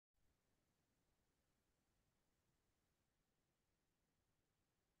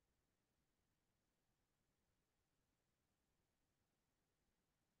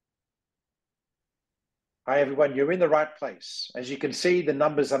Hi, everyone. You're in the right place. As you can see, the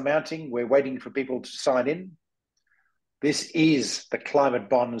numbers are mounting. We're waiting for people to sign in. This is the Climate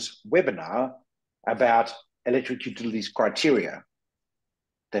Bonds webinar about electric utilities criteria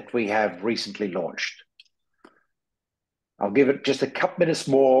that we have recently launched. I'll give it just a couple minutes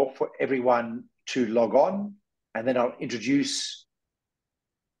more for everyone to log on, and then I'll introduce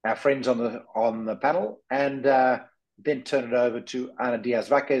our friends on the panel, and then turn it over to Ana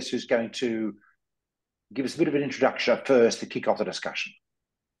Diaz-Vázquez, who's going to give us a bit of an introduction first to kick off the discussion.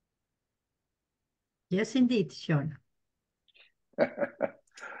 Yes, indeed, Sean.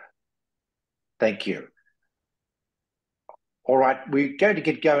 Thank you. All right, we're going to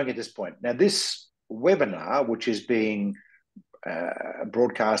get going at this point. Now, this webinar, which is being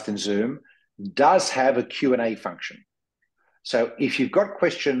broadcast in Zoom, does have a Q&A function. So if you've got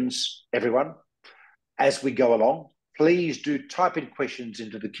questions, everyone, as we go along, please do type in questions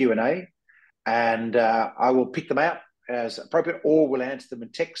into the Q&A, and I will pick them out as appropriate, or we'll answer them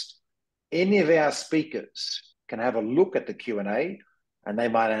in text. Any of our speakers can have a look at the Q&A, and they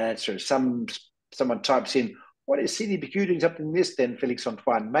might answer. Someone types in, "What is CDPQ doing something in this?" Then Felix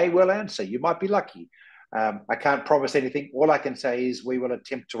Antoine may well answer. You might be lucky. I can't promise anything. All I can say is we will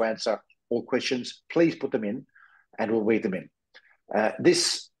attempt to answer all questions. Please put them in, and we'll read them in.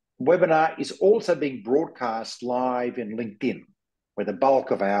 This webinar is also being broadcast live in LinkedIn, where the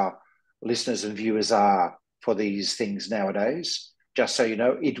bulk of our listeners and viewers are for these things nowadays. Just so you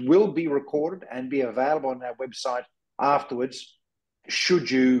know, it will be recorded and be available on our website afterwards,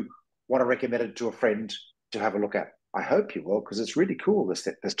 should you want to recommend it to a friend to have a look at. I hope you will, because it's really cool,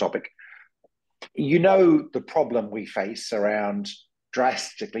 this topic. You know the problem we face around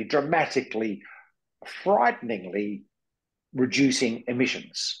dramatically, frighteningly reducing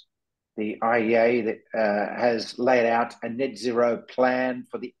emissions. The IEA that has laid out a net zero plan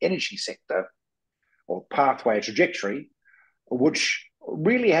for the energy sector, or pathway trajectory, which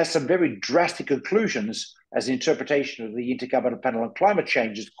really has some very drastic conclusions as an interpretation of the Intergovernmental Panel on Climate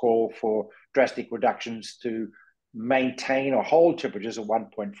Change's call for drastic reductions to maintain or hold temperatures at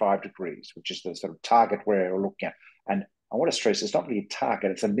 1.5 degrees, which is the sort of target we're looking at. And I want to stress, it's not really a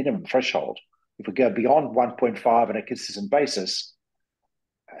target, it's a minimum threshold. If we go beyond 1.5 on a consistent basis,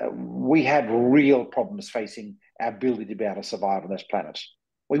 we have real problems facing our ability to be able to survive on this planet.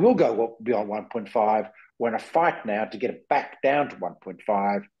 We will go beyond 1.5. We're in a fight now to get it back down to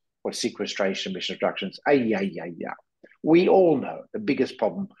 1.5 for sequestration, emission reductions. We all know the biggest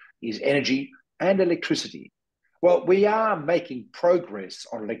problem is energy and electricity. Well, we are making progress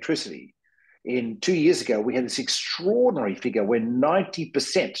on electricity. 2 years ago, we had this extraordinary figure where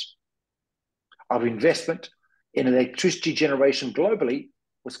 90% of investment in electricity generation globally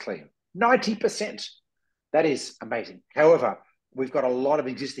was clean. 90%. That is amazing. However, we've got a lot of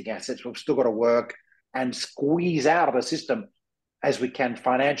existing assets we've still got to work and squeeze out of the system as we can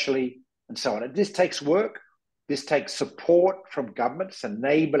financially and so on. And this takes work. This takes support from governments.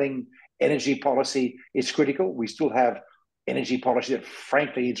 Enabling energy policy is critical. We still have energy policy that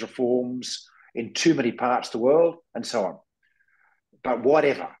frankly needs reforms in too many parts of the world and so on. But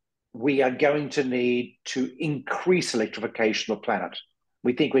whatever, we are going to need to increase electrification of the planet.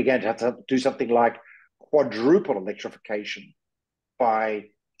 We think we're going to have to do something like quadruple electrification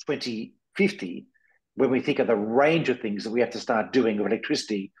by 2050, when we think of the range of things that we have to start doing with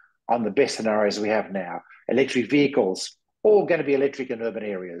electricity on the best scenarios we have now. Electric vehicles, all going to be electric in urban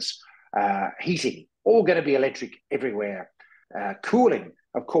areas. Heating, all going to be electric everywhere. Cooling,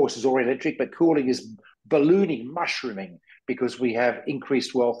 of course, is already electric, but cooling is ballooning, mushrooming, because we have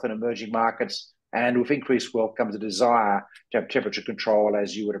increased wealth in emerging markets, and with increased wealth comes a desire to have temperature control,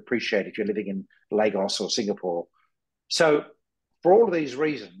 as you would appreciate if you're living in Lagos or Singapore. So for all of these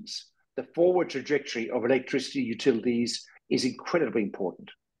reasons, the forward trajectory of electricity utilities is incredibly important.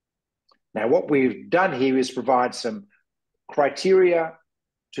 Now, what we've done here is provide some criteria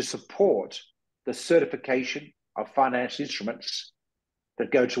to support the certification of financial instruments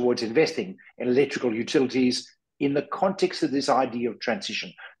that go towards investing in electrical utilities in the context of this idea of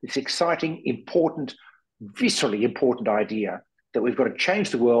transition, this exciting, important, viscerally important idea that we've got to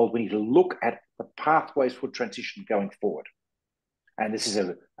change the world. We need to look at the pathways for transition going forward. And this is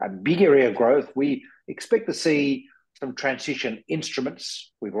a big area of growth. We expect to see some transition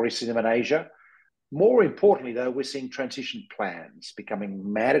instruments. We've already seen them in Asia. More importantly, though, we're seeing transition plans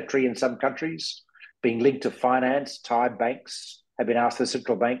becoming mandatory in some countries, being linked to finance. Thai banks have been asked the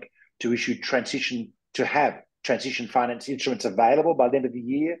central bank to issue transition finance instruments available by the end of the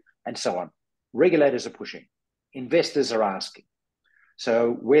year, and so on. Regulators are pushing. Investors are asking.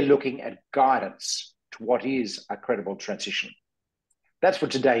 So we're looking at guidance to what is a credible transition. That's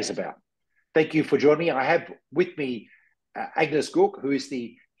what today's about. Thank you for joining me. I have with me Agnes Gook, who is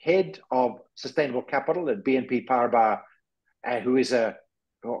the head of sustainable capital at BNP Paribas, and who is I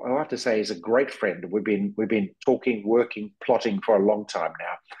have to say, is a great friend. We've been talking, working, plotting for a long time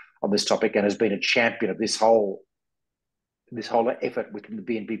now on this topic, and has been a champion of this whole effort within the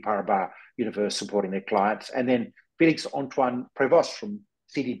BNP Paribas universe, supporting their clients. And then Felix Antoine Prévost from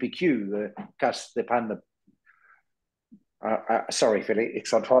CDPQ, sorry,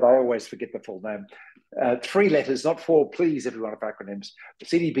 Felix Antoine, I always forget the full name. 3 letters, not 4, please, everyone, of acronyms. The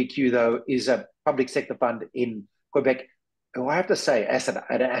CDPQ, though, is a public sector fund in Quebec, who I have to say, as an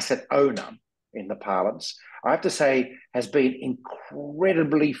asset owner in the parlance, I have to say, has been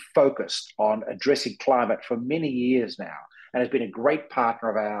incredibly focused on addressing climate for many years now, and has been a great partner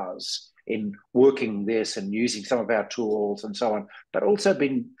of ours in working this and using some of our tools and so on, but also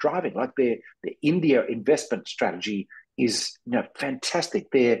been driving, like the India investment strategy is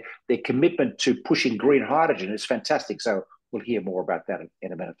fantastic. Their commitment to pushing green hydrogen is fantastic. So we'll hear more about that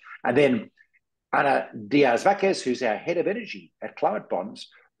in a minute. And then Ana Diaz Vaquez, who's our head of energy at Climate Bonds,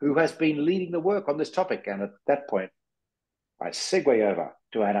 who has been leading the work on this topic. And at that point, I segue over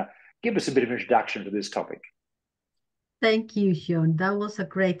to Ana. Give us a bit of introduction to this topic. Thank you, Sean. That was a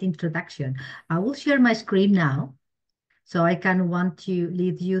great introduction. I will share my screen now, so I want to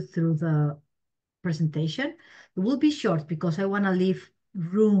lead you through the presentation. It will be short because I want to leave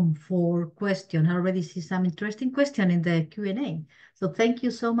room for questions. I already see some interesting question in the Q&A. So thank you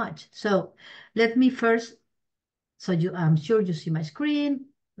so much. So let me first, I'm sure you see my screen.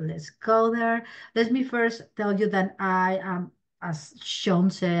 Let's go there. Let me first tell you that I am, as Sean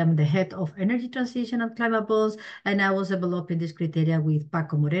said, I'm the head of energy transition and climate bonds, and I was developing this criteria with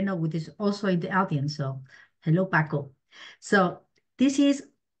Paco Moreno, which is also in the audience. So hello, Paco. So this is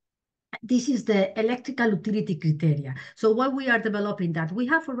the electrical utility criteria. So while we are developing that, we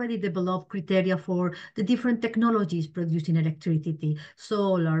have already developed criteria for the different technologies producing electricity,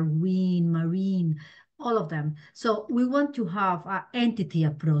 solar, wind, marine, all of them. So we want to have an entity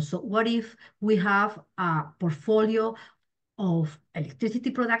approach. So what if we have a portfolio of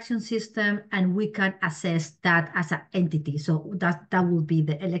electricity production system, and we can assess that as an entity. So that will be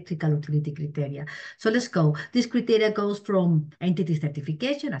the electrical utility criteria. So let's go. This criteria goes from entity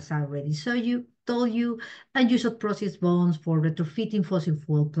certification, as I already told you, and use of process bonds for retrofitting fossil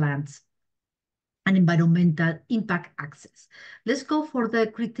fuel plants and environmental impact access. Let's go for the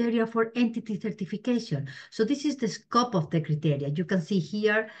criteria for entity certification. So this is the scope of the criteria. You can see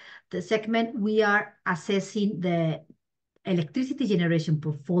here the segment we are assessing the electricity generation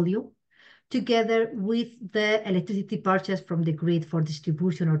portfolio together with the electricity purchase from the grid for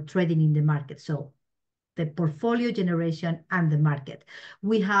distribution or trading in the market. So the portfolio generation and the market.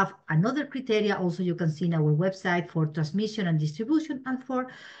 We have another criteria also you can see in our website for transmission and distribution and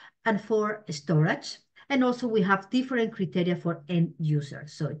for storage. And also we have different criteria for end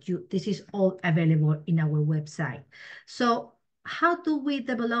users. So this is all available in our website. So how do we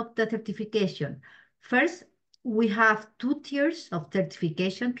develop the certification? First, we have 2 tiers of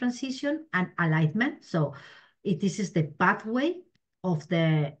certification, transition and alignment. So this is the pathway of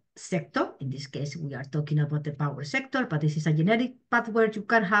the sector. In this case, we are talking about the power sector, but this is a generic pathway. You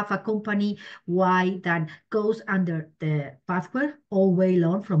can have a company Y that goes under the pathway all way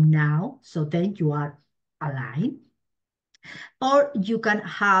long from now. So then you are aligned. Or you can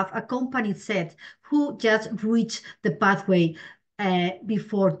have a company Z who just reached the pathway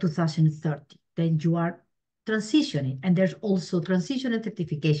before 2030. Then you are transitioning, and there's also transition and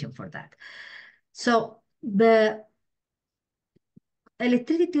certification for that. So the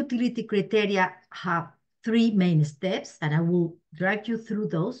electricity utility criteria have 3 main steps, and I will drag you through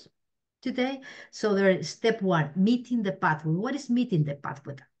those today. So there is step 1, meeting the pathway. What is meeting the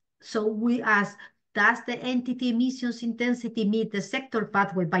pathway? So we ask, does the entity emissions intensity meet the sector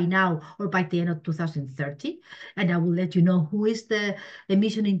pathway by now or by the end of 2030? And I will let you know who is the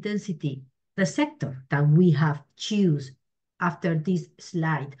emission intensity, the sector that we have choose after this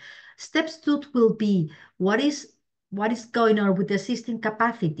slide. Steps 2 will be what is going on with the system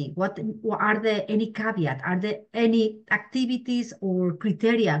capacity? What are there any caveat? Are there any activities or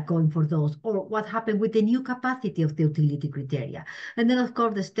criteria going for those? Or what happened with the new capacity of the utility criteria? And then, of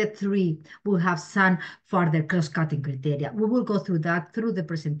course, the step 3 will have some further cross-cutting criteria. We will go through that through the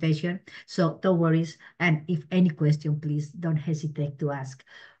presentation, so don't worry. And if any question, please don't hesitate to ask.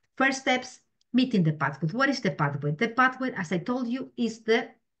 First steps, meeting the pathway. What is the pathway? The pathway, as I told you, is the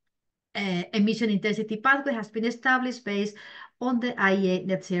emission intensity pathway has been established based on the IEA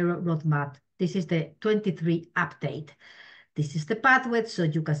Net Zero Roadmap. This is the 23 update. This is the pathway, so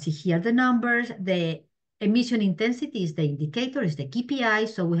you can see here the numbers. The emission intensity is the indicator, is the KPI.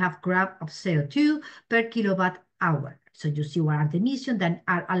 So we have gram of CO2 per kilowatt hour. So you see what are the emissions that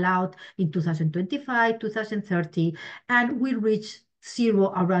are allowed in 2025, 2030, and we reach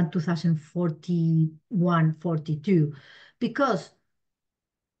zero around 2041, 42, because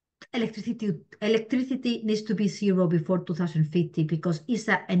electricity needs to be zero before 2050 because it's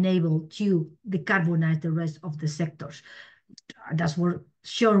enabled to decarbonize the rest of the sectors. That's what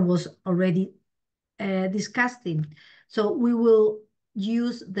Sean was already discussing. So we will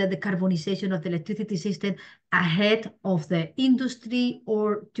use the decarbonization of the electricity system ahead of the industry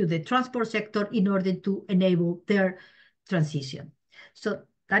or to the transport sector in order to enable their transition. So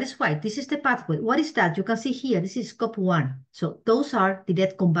that is why this is the pathway. What is that? You can see here, this is scope 1. So those are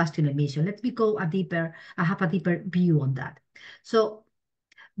direct combustion emission. Let me go I have a deeper view on that. So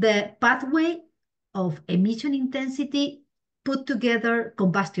the pathway of emission intensity put together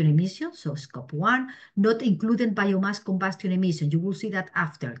combustion emissions, so scope 1, not including biomass combustion emissions. You will see that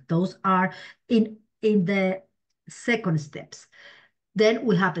after. Those are in the second steps. Then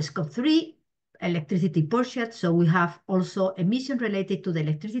we have scope 3, electricity purchase. So we have also emission related to the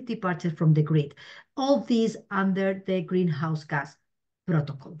electricity purchase from the grid. All these under the greenhouse gas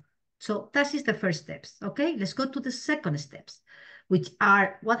protocol. So that is the first steps. Okay, let's go to the second steps, which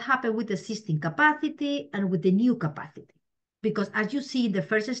are what happened with the existing capacity and with the new capacity. Because as you see in the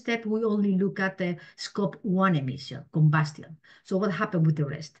first step, we only look at the scope 1 emission, combustion. So what happened with the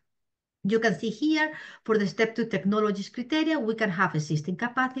rest? You can see here for the step 2 technologies criteria, we can have existing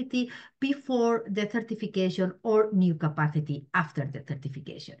capacity before the certification or new capacity after the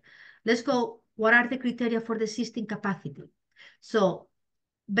certification. Let's go, what are the criteria for the existing capacity? So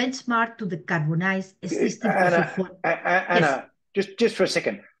benchmark to decarbonize existing fossil fuel. Anna, yes. just for a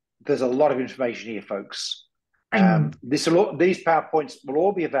second, there's a lot of information here, folks. These PowerPoints will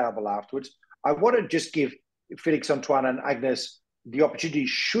all be available afterwards. I want to just give Felix, Antoine, and Agnes the opportunity,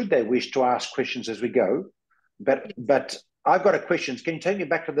 should they wish, to ask questions as we go. But I've got a question. Can you take me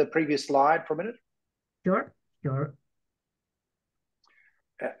back to the previous slide for a minute? Sure.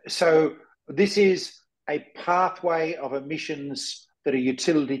 So this is a pathway of emissions that a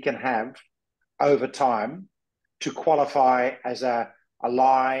utility can have over time to qualify as a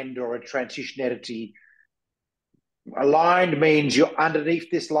aligned or a transition entity. Aligned means you're underneath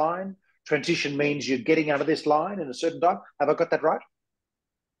this line. Transition means you're getting out of this line in a certain time. Have I got that right?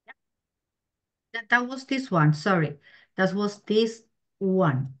 Yeah. That was this one. Sorry. That was this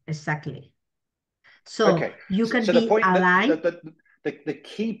one. Exactly. So okay. You can be aligned. The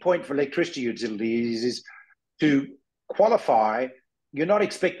key point for electricity utilities is to qualify. You're not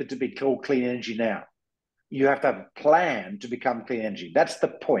expected to be called clean energy now. You have to have a plan to become clean energy. That's the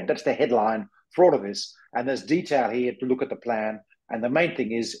point. That's the headline for all of this. And there's detail here to look at the plan. And the main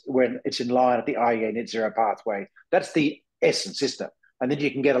thing is when it's in line at the IEA net zero pathway. That's the essence, isn't it? And then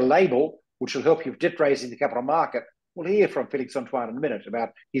you can get a label which will help you with debt raising the capital market. We'll hear from Felix Antoine in a minute about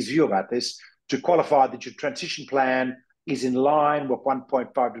his view about this, to qualify that your transition plan is in line with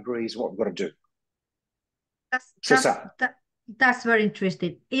 1.5 degrees, what we've got to do. That's very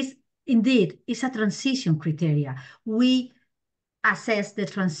interesting. It's a transition criteria. We assess the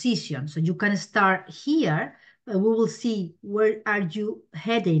transition. So you can start here. We will see where are you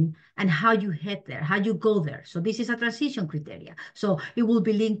heading and how you head there, how you go there. So this is a transition criteria. So it will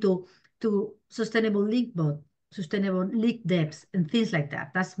be linked to sustainable leak mode, sustainable leak depths, and things like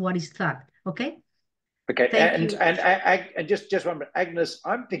that. That's what is thought. Okay. Okay. And just one minute, Agnes,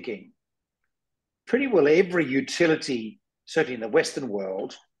 I'm thinking pretty well every utility, certainly in the Western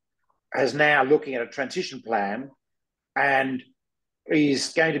world, is now looking at a transition plan and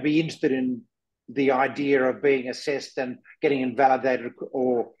is going to be interested in the idea of being assessed and getting invalidated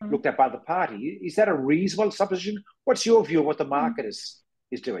or looked at by the party. Is that a reasonable supposition? What's your view of what the market is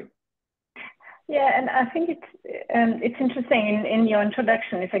doing? Yeah, and I think it's interesting. In your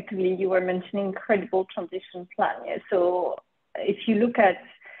introduction, effectively, you were mentioning credible transition plan. Yeah? So if you look at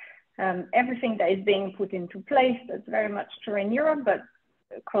everything that is being put into place, that's very much true in Europe, but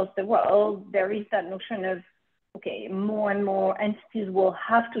across the world, there is that notion of, okay, more and more entities will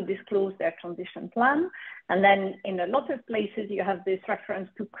have to disclose their transition plan. And then in a lot of places, you have this reference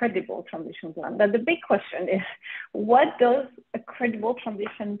to credible transition plan. But the big question is, what does a credible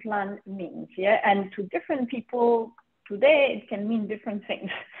transition plan mean? Yeah? And to different people today, it can mean different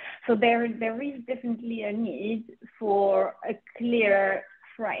things. So there is definitely a need for a clear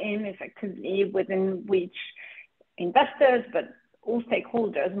frame, effectively, within which investors, but all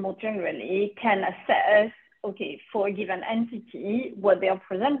stakeholders more generally, can assess, okay, for a given entity, what they are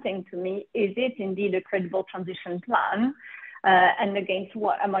presenting to me, is it indeed a credible transition plan? and against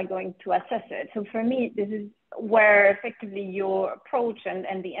what am I going to assess it. So for me, this is where effectively your approach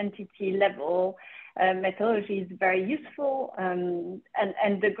and the entity level methodology is very useful. And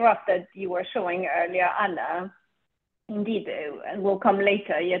the graph that you were showing earlier, Anna, indeed, and we'll come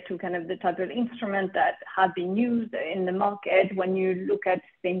later to kind of the type of instrument that have been used in the market. When you look at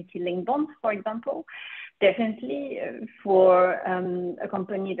sustainability-linked bonds, for example, definitely for a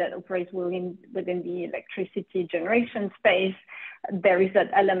company that operates within the electricity generation space, there is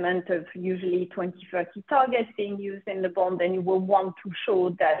that element of usually 2030 targets being used in the bond, and you will want to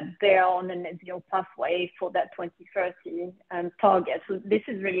show that they are on a net zero pathway for that 2030 target. So this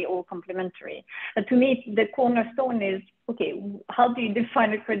is really all complementary. And to me, the cornerstone is, okay, how do you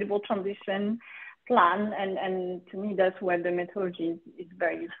define a credible transition plan? And to me, that's where the methodology is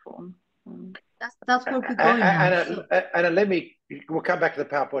very useful. That's where we're going now. And we'll come back to the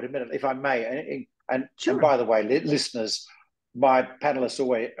PowerPoint in a minute, if I may. And sure. And by the way, listeners, my panelists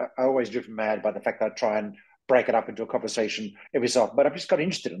are always driven mad by the fact that I try and break it up into a conversation every so often. But I've just got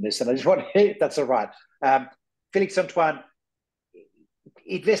interested in this, and I just want to hear if that's all right. Felix, Antoine,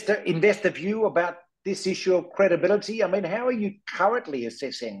 investor view about this issue of credibility. I mean, how are you currently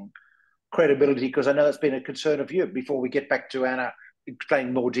assessing credibility? Because I know it's been a concern of you. Before we get back to Anna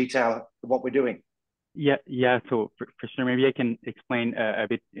explaining more detail of what we're doing. Yeah. So for sure, maybe I can explain a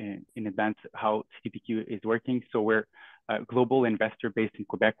bit in advance how CDPQ is working. So we're a global investor based in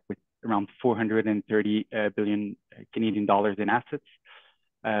Quebec with around 430 billion Canadian dollars in assets.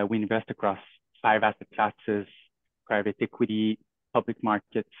 We invest across 5 asset classes: private equity, public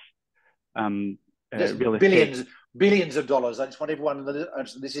markets, real estate. Billions of dollars. I just want everyone to know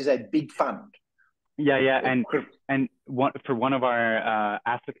this is a big fund. Yeah. And for one of our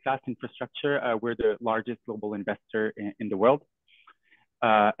asset class, infrastructure, we're the largest global investor in the world.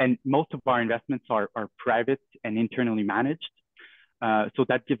 And most of our investments are private and internally managed. So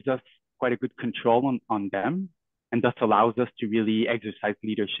that gives us quite a good control on them, and thus allows us to really exercise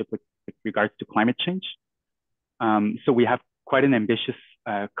leadership with regards to climate change. So we have quite an ambitious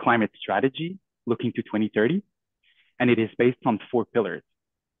climate strategy looking to 2030, and it is based on 4 pillars.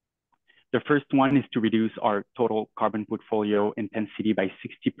 The first one is to reduce our total carbon portfolio intensity by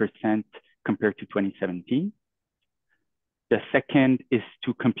 60% compared to 2017. The second is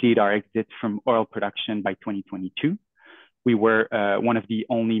to complete our exit from oil production by 2022. We were one of the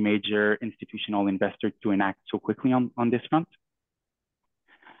only major institutional investors to enact so quickly on this front.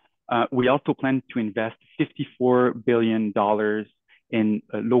 We also plan to invest $54 billion in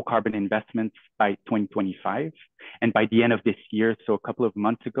low carbon investments by 2025. And by the end of this year, so a couple of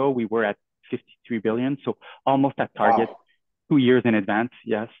months ago, we were at 53 billion. So almost at target, wow. 2 years in advance,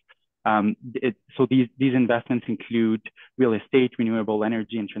 yes. So these investments include real estate, renewable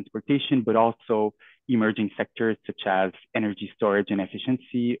energy and transportation, but also emerging sectors such as energy storage and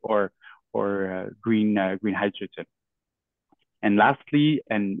efficiency or green hydrogen. And lastly,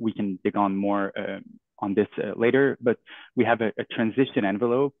 and we can dig on more on this later, but we have a transition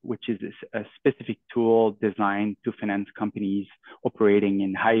envelope, which is a specific tool designed to finance companies operating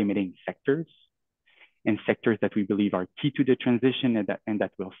in high emitting sectors and sectors that we believe are key to the transition and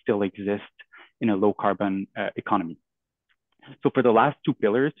that will still exist in a low carbon economy. So for the last 2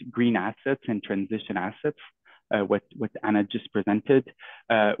 pillars, green assets and transition assets, what Anna just presented,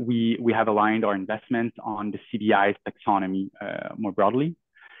 we have aligned our investments on the CBI's taxonomy more broadly.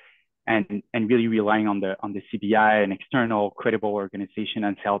 And really relying on the CBI, an external credible organization,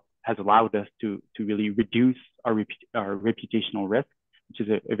 and has allowed us to really reduce our reputational risk, which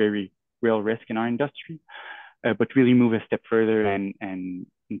is a very real risk in our industry, but really move a step further and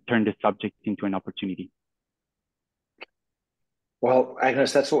turn the subject into an opportunity. Well,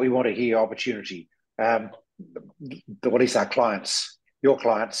 Agnes, that's what we want to hear, opportunity. What is our clients, your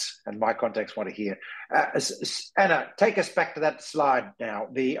clients, and my contacts want to hear. Anna, take us back to that slide now,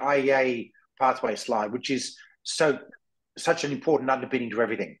 the IEA pathway slide, which is such an important underpinning to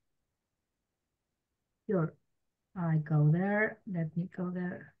everything. Sure. I go there. Let me go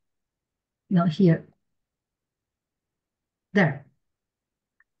there. No, here. There.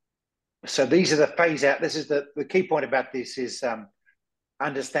 So these are the phase out. This is the key point about this is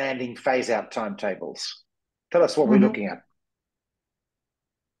understanding phase out timetables. Tell us what we're looking at.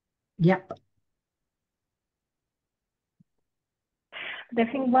 Yep. I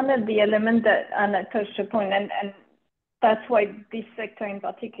think one of the elements that Anna touched upon, and that's why this sector in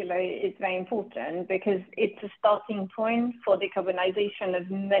particular is very important, because it's a starting point for decarbonization of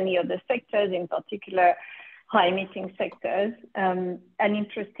many other sectors, in particular high emitting sectors. And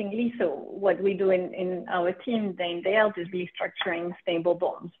interestingly, so what we do in our team day in, day out is restructuring stable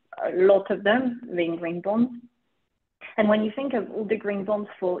bonds, a lot of them being green bonds. And when you think of all the green bonds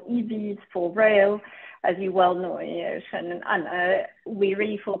for EVs, for rail, as you well know, Shannon and Anna, we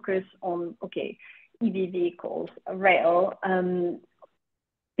really focus on, okay, EV vehicles, rail,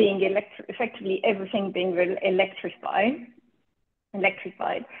 being effectively everything being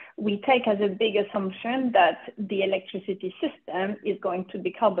electrified, we take as a big assumption that the electricity system is going to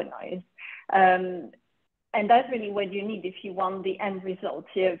decarbonize. And that's really what you need if you want the end result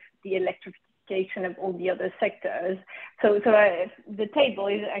of the electrification of all the other sectors. So the table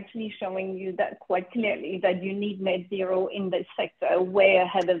is actually showing you that quite clearly, that you need net zero in this sector way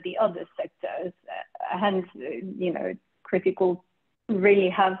ahead of the other sectors. Hence, you know, critical to really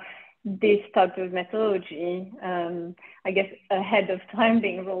have this type of methodology, I guess, ahead of time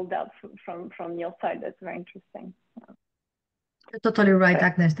being rolled out from your side. That's very interesting. You're totally right,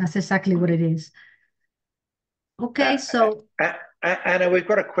 Agnes. That's exactly what it is. Okay, so Anna, we've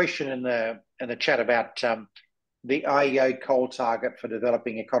got a question in the chat about the IEA coal target for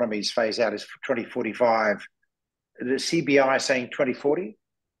developing economies phase out is for 2045. The CBI saying 2040,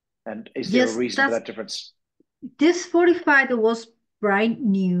 and is there a reason for that difference? This 45 was brand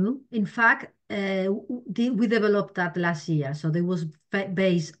new. In fact, we developed that last year, so it was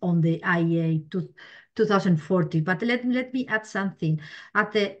based on the IEA 2040. But let me add something.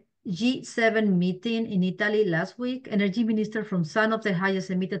 At the G7 meeting in Italy last week, energy minister from some of the highest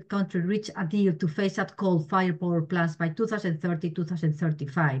emitted countries reached a deal to phase out coal-fired power plants by 2030,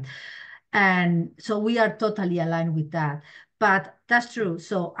 2035. And so we are totally aligned with that. But that's true.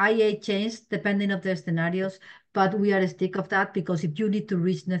 So IEA changed depending on the scenarios, but we are stick of that, because if you need to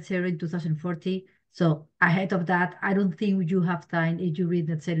reach net zero in 2040, so ahead of that, I don't think you have time if you reach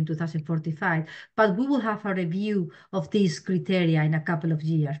net zero in 2045. But we will have a review of these criteria in a couple of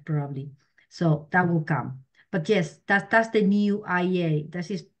years, probably. So that will come. But yes, that's the new IEA.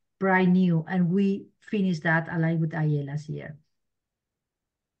 That is brand new, and we finished that aligned with IEA last year.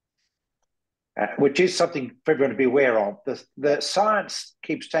 Which is something for everyone to be aware of. The science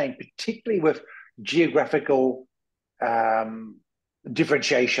keeps saying, particularly with geographical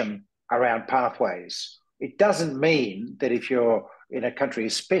differentiation around pathways, it doesn't mean that if you're in a country,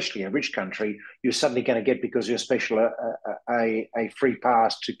 especially a rich country, you're suddenly going to get, because you're special, a free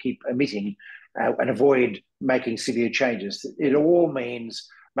pass to keep emitting and avoid making severe changes. It all means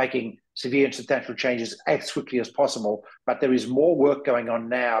making severe and substantial changes as quickly as possible. But there is more work going on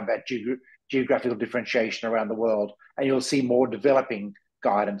now about geographical differentiation around the world, and you'll see more developing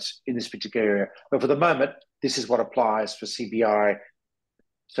guidance in this particular area. But for the moment, this is what applies for CBI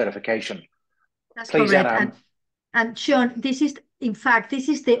certification. That's Please, correct. Anna. And Sean, this is, in fact, this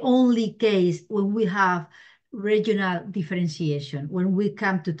is the only case when we have regional differentiation, when we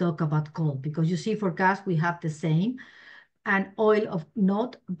come to talk about coal, because you see for gas, we have the same, and oil of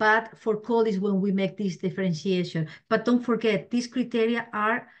not, but for coal is when we make this differentiation. But don't forget, these criteria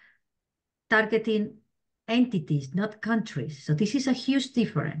are targeting entities, not countries. So this is a huge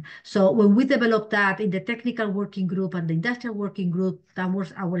difference. So when we developed that in the technical working group and the industrial working group, that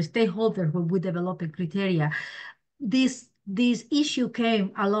was our stakeholders when we developed the criteria, this issue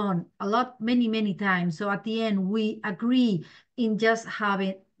came along many times. So at the end, we agree in just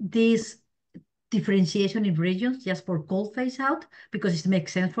having this differentiation in regions just for coal phase out, because it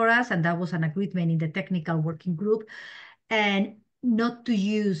makes sense for us. And that was an agreement in the technical working group, and not to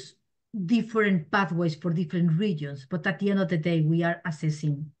use different pathways for different regions. But at the end of the day, we are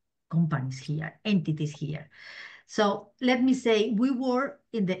assessing companies here, entities here. So let me say, we were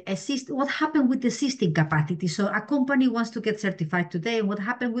in the what happened with the existing capacity. So a company wants to get certified today, and what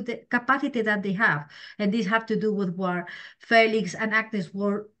happened with the capacity that they have. And this have to do with what Felix and Agnes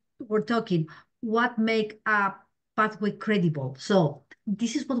were talking, what make a pathway credible. So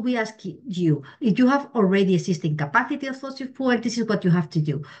this is what we ask you. If you have already existing capacity of fossil fuel, this is what you have to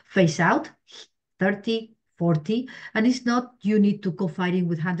do. Phase out 30, 40, and it's not you need to go fighting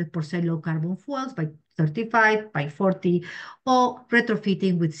with 100% low carbon fuels by 35, by 40, or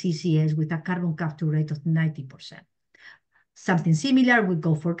retrofitting with CCS with a carbon capture rate of 90%. Something similar would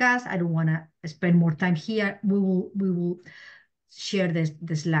go for gas. I don't want to spend more time here. We will share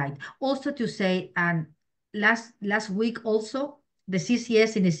the slide. Also to say, and last week also, the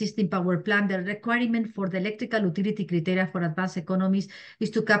CCS in existing power plant, the requirement for the electrical utility criteria for advanced economies is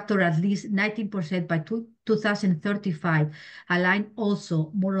to capture at least 19% by 2035, aligned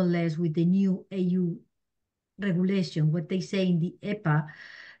also more or less with the new EU regulation, what they say in the EPA,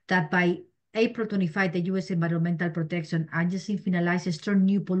 that by April 25, the U.S. Environmental Protection Agency finalized a strong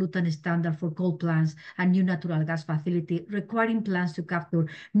new pollutant standard for coal plants and new natural gas facility, requiring plants to capture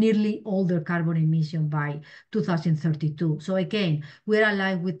nearly all their carbon emission by 2032. So again, we're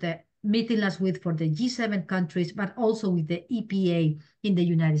aligned with the meeting last week for the G7 countries, but also with the EPA in the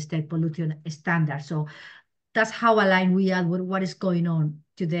United States pollution standard. So that's how aligned we are with what is going on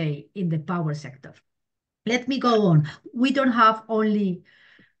today in the power sector. Let me go on. We don't have only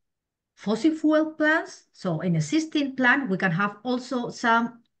fossil fuel plants. So in existing plant, we can have also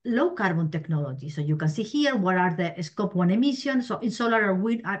some low carbon technology. So you can see here what are the scope 1 emissions. So in solar and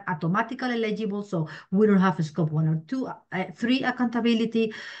wind are automatically eligible. So we don't have a scope 1 or 2, 3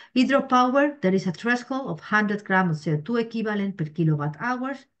 accountability. Hydropower, there is a threshold of 100 grams of CO2 equivalent per kilowatt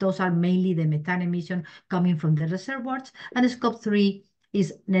hours. Those are mainly the methane emission coming from the reservoirs. And scope 3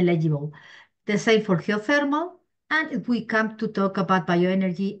 is eligible. The same for geothermal. And if we come to talk about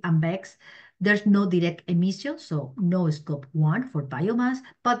bioenergy and BECCS, there's no direct emission, so no scope 1 for biomass,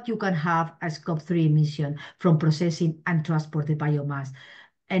 but you can have a scope 3 emission from processing and transport the biomass.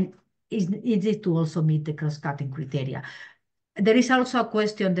 And it's easy to also meet the cross-cutting criteria. There is also a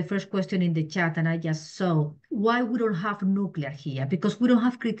question, the first question in the chat, and I just saw why we don't have nuclear here, because we don't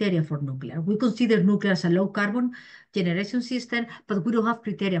have criteria for nuclear. We consider nuclear as a low carbon generation system, but we don't have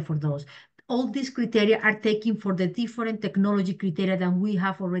criteria for those. All these criteria are taken for the different technology criteria that we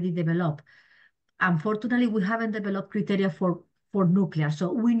have already developed. Unfortunately, we haven't developed criteria for nuclear.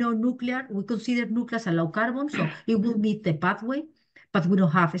 So we know nuclear, we consider nuclear as a low carbon, so it will meet the pathway, but we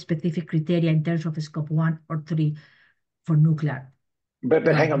don't have a specific criteria in terms of scope 1 or 3 for nuclear. But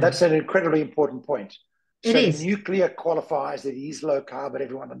hang on, that's an incredibly important point. It So is. nuclear qualifies, it is low carbon,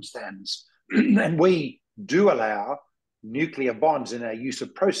 everyone understands. And we do allow nuclear bonds in our use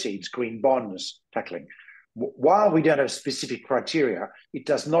of proceeds, green bonds tackling. While we don't have specific criteria, it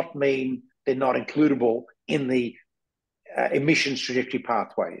does not mean they're not includable in the emissions trajectory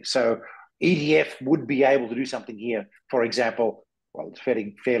pathway. So EDF would be able to do something here. For example, well, it's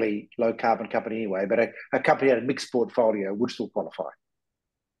fairly low carbon company anyway, but a company that had a mixed portfolio would still qualify.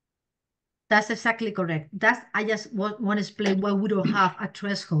 That's exactly correct. I just want to explain why we don't have a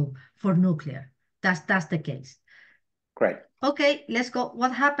threshold for nuclear. That's the case. Great. Okay, let's go.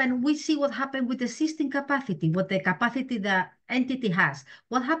 What happened? We see what happened with the existing capacity, what the capacity the entity has.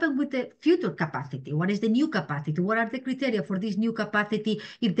 What happened with the future capacity? What is the new capacity? What are the criteria for this new capacity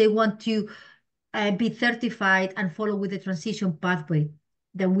if they want to be certified and follow with the transition pathway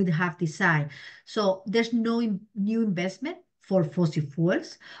that we have designed? So there's no new investment for fossil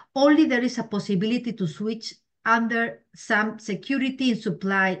fuels. Only there is a possibility to switch under some security and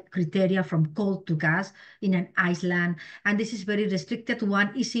supply criteria from coal to gas in an island. And this is very restricted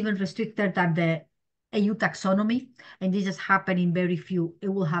one. It's even restricted than the EU taxonomy. And this has happened in very few, it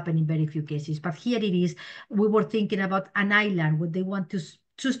will happen in very few cases. But here it is, we were thinking about an island where they want to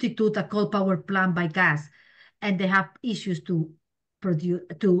substitute a coal power plant by gas, and they have issues to produce,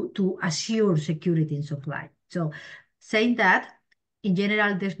 to assure security in supply. So saying that, in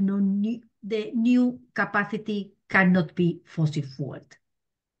general, there's no new, the new capacity cannot be fossil fueled.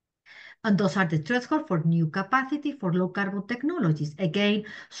 And those are the thresholds for new capacity for low carbon technologies. Again,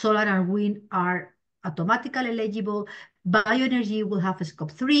 solar and wind are automatically eligible. Bioenergy will have a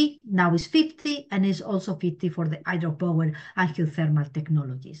scope 3, now is 50, and is also 50 for the hydropower and geothermal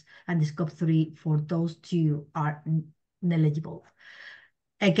technologies. And the scope 3 for those two are eligible.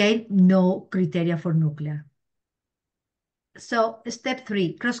 Again, no criteria for nuclear. So step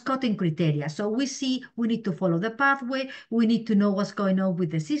 3, cross-cutting criteria. So we see we need to follow the pathway. We need to know what's going on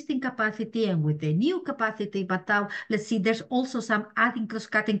with the existing capacity and with the new capacity. But now let's see, there's also some adding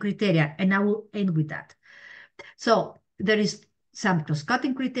cross-cutting criteria, and I will end with that. So there is some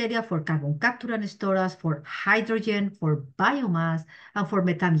cross-cutting criteria for carbon capture and storage, for hydrogen, for biomass, and for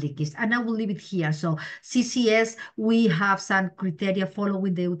methane leakage. And I will leave it here. So CCS, we have some criteria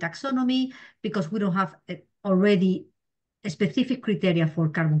following the EU taxonomy because we don't have already a specific criteria for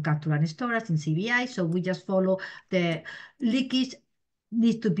carbon capture and storage in CBI. So we just follow the leakage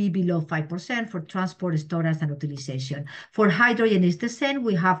needs to be below 5% for transport, storage, and utilization. For hydrogen is the same.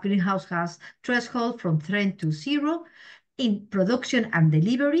 We have greenhouse gas threshold from 10 to 0 in production and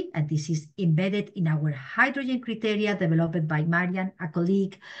delivery, and this is embedded in our hydrogen criteria developed by Marian, a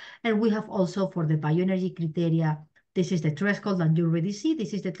colleague. And we have also for the bioenergy criteria, this is the threshold that you already see.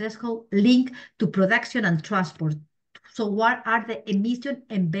 This is the threshold linked to production and transport. So what are the emissions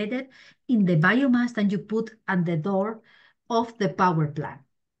embedded in the biomass that you put at the door of the power plant?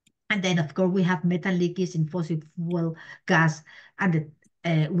 And then, of course, we have methane leakage in fossil fuel gas, and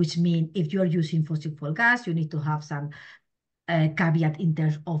which means if you're using fossil fuel gas, you need to have some caveat in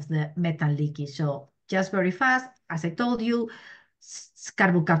terms of the methane leakage. So just very fast, as I told you,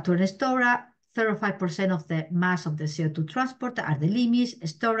 carbon capture and storage, 35% of the mass of the CO2 transport are the limits,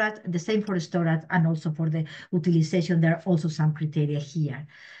 storage, the same for storage, and also for the utilization, there are also some criteria here.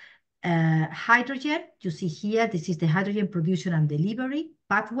 hydrogen, you see here, this is the hydrogen production and delivery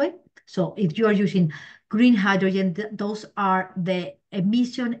pathway. So if you are using green hydrogen, those are the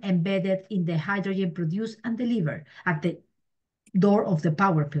emission embedded in the hydrogen produced and delivered at the door of the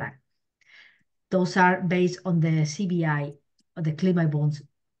power plant. Those are based on the CBI, or the climate bonds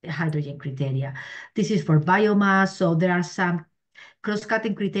hydrogen criteria. This is for biomass. So there are some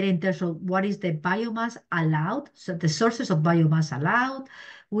cross-cutting criteria in terms of what is the biomass allowed, so the sources of biomass allowed.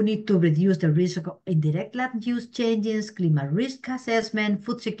 We need to reduce the risk of indirect land use changes, climate risk assessment,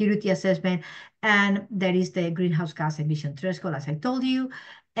 food security assessment, and there is the greenhouse gas emission threshold, as I told you.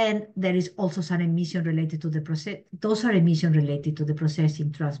 And there is also some emission related to the process. Those are emissions related to the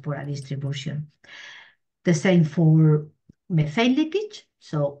processing, transport, and distribution. The same for methane leakage.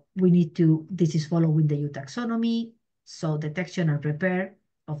 So we need to, this is following the EU taxonomy. So detection and repair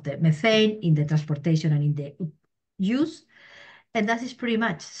of the methane in the transportation and in the use. And that is pretty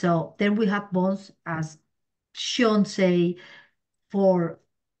much. So then we have bonds, as Sean say, for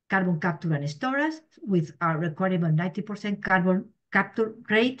carbon capture and storage with a requirement 90% carbon capture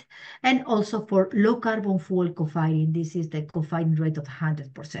rate, and also for low carbon fuel co-firing. This is the co-firing rate of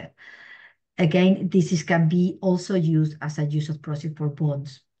 100%. Again, this can be also used as a use of proceeds for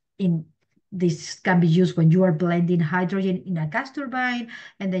bonds. This can be used when you are blending hydrogen in a gas turbine,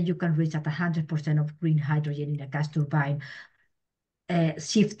 and then you can reach at 100% of green hydrogen in a gas turbine,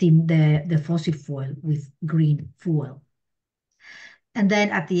 shifting the fossil fuel with green fuel. And then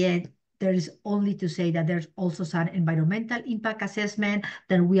at the end, there is only to say that there's also some environmental impact assessment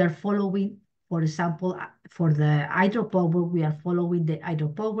that we are following. For example, for the hydropower, we are following the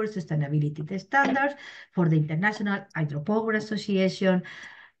hydropower sustainability standards for the International Hydropower Association.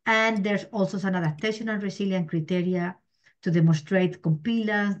 And there's also some adaptation and resilience criteria to demonstrate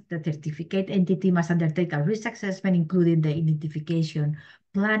compliance. The certificate entity must undertake a risk assessment, including the identification,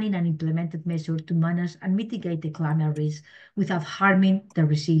 planning, and implemented measures to manage and mitigate the climate risk without harming the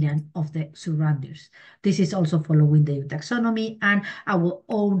resilience of the surroundings. This is also following the EU taxonomy and our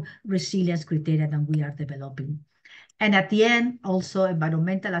own resilience criteria that we are developing. And at the end, also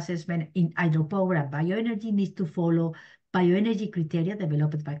environmental assessment in hydropower and bioenergy needs to follow bioenergy criteria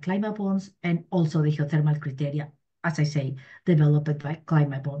developed by climate bonds, and also the geothermal criteria, as I say, developed by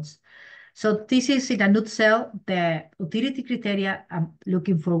climate bonds. So this is in a nutshell the utility criteria. I'm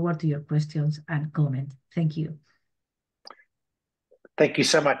looking forward to your questions and comments. Thank you. Thank you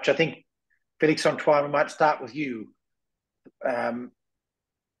so much. I think, Félix-Antoine, we might start with you.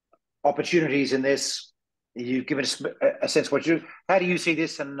 Opportunities in this, you've given us a sense of how do you see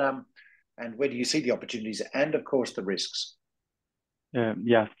this, and where do you see the opportunities and, of course, the risks?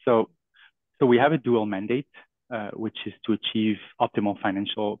 Yeah, so we have a dual mandate, which is to achieve optimal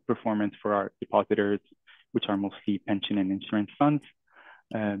financial performance for our depositors, which are mostly pension and insurance funds,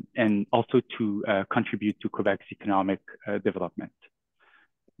 and also to contribute to Quebec's economic development.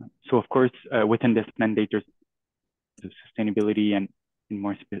 So, of course, within this mandate, there's sustainability and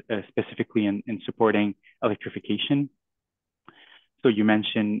more specifically in supporting electrification. So you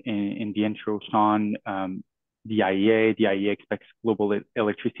mentioned in the intro, Sean, the IEA expects global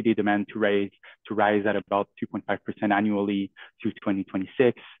electricity demand to rise at about 2.5% annually through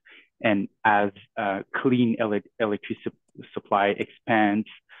 2026. And as clean electricity supply expands,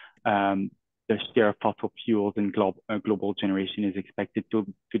 the share of fossil fuels in global generation is expected to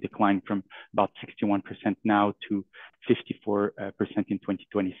decline from about 61% now to 54% in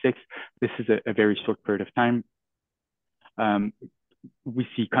 2026. This is a very short period of time. We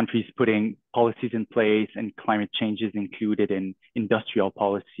see countries putting policies in place and climate change is included in industrial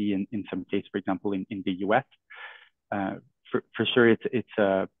policy in some cases, for example, in the US. For sure, it's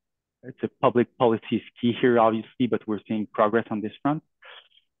a public policy is key here, obviously, but we're seeing progress on this front.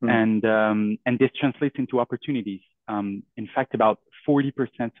 And this translates into opportunities. In fact, about 40%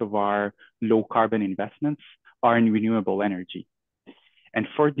 of our low carbon investments are in renewable energy. And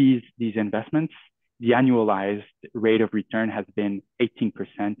for these investments, the annualized rate of return has been 18%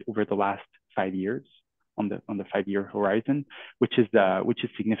 over the last 5 years on the 5-year horizon, which is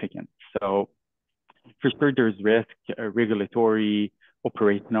significant. So for sure, there's risk, regulatory,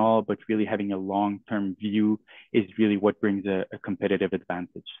 operational, but really having a long-term view is really what brings a competitive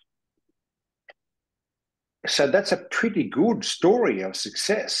advantage. So that's a pretty good story of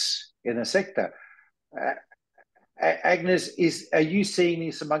success in the sector. Agnes, are you seeing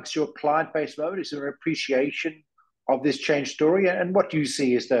this amongst your client base moment? Is there an appreciation of this change story? And what do you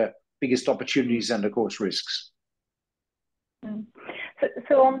see as the biggest opportunities and, of course, risks?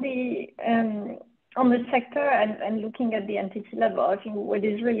 So on the sector and looking at the entity level, I think what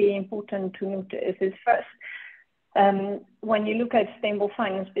is really important to notice is first, When you look at sustainable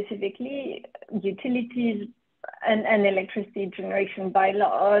finance specifically, utilities and electricity generation by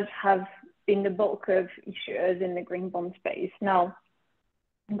large have been the bulk of issuers in the green bond space. Now,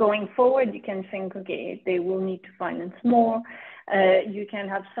 going forward, you can think, okay, they will need to finance more. You can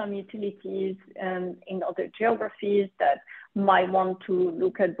have some utilities in other geographies that might want to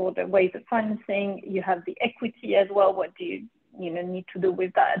look at broader ways of financing. You have the equity as well. What do you need to do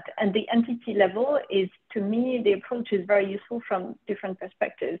with that? And the entity level is, to me, the approach is very useful from different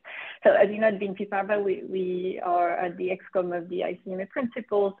perspectives. So as you know, at BNP Paribas, we are at the ExCom of the ICMA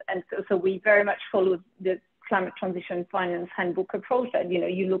principles. And so we very much follow the climate transition finance handbook approach that,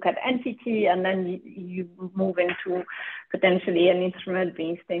 you look at entity and then you move into potentially an instrument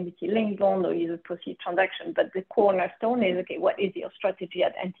being sustainability linked bond or user proceed transaction. But the cornerstone is, okay, what is your strategy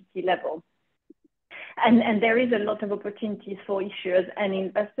at entity level? And there is a lot of opportunities for issuers and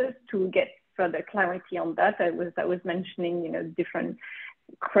investors to get further clarity on that. I was mentioning, different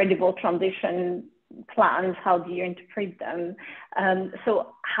credible transition plans. How do you interpret them?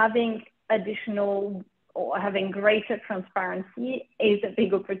 So having additional or having greater transparency is a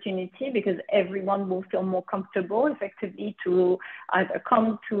big opportunity because everyone will feel more comfortable effectively to either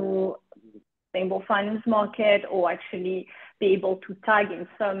come to sustainable finance market or actually be able to tag in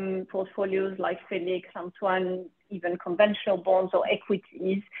some portfolios like Felix, Antoine, even conventional bonds or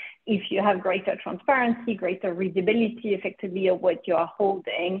equities, if you have greater transparency, greater readability effectively of what you are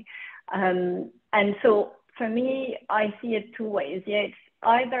holding. And so for me, I see it two ways. Yeah, it's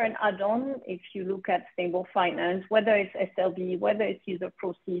either an add-on if you look at stable finance, whether it's SLB, whether it's user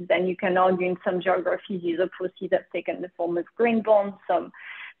proceeds, and you can argue in some geographies user proceeds have taken the form of green bonds, some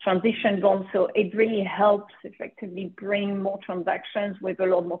transition bonds. So it really helps effectively bring more transactions with a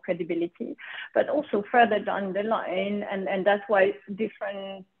lot more credibility, but also further down the line. And that's why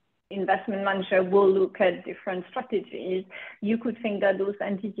different investment manager will look at different strategies. You could think that those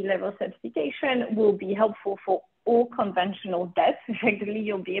entity level certification will be helpful for all conventional debts. Effectively,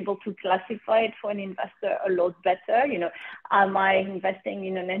 you'll be able to classify it for an investor a lot better. Am I investing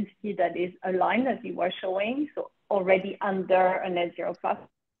in an entity that is aligned, as you were showing, so already under a net zero pathway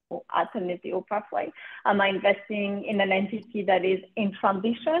or at a net zero pathway? Am I investing in an entity that is in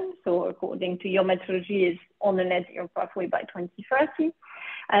transition, so according to your methodology is on a net zero pathway by 2030?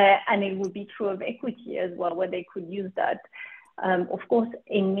 And it would be true of equity as well, where they could use that. Of course,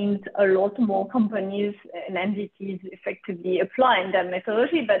 it means a lot more companies and entities effectively applying that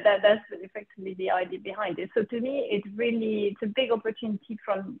methodology, but that's effectively the idea behind it. So to me, it's a big opportunity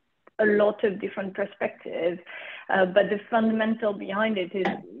from a lot of different perspectives. But the fundamental behind it is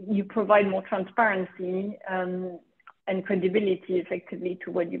you provide more transparency and credibility effectively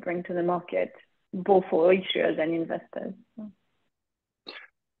to what you bring to the market, both for issuers and investors.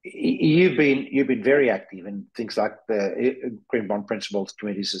 You've been very active in things like the green bond principles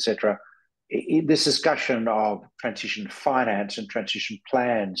committees, etc. In this discussion of transition finance and transition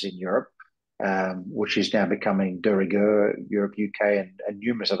plans in Europe, which is now becoming de rigueur, Europe, UK, and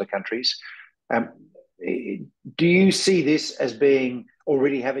numerous other countries. Do you see this as being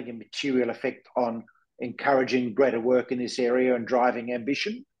already having a material effect on encouraging greater work in this area and driving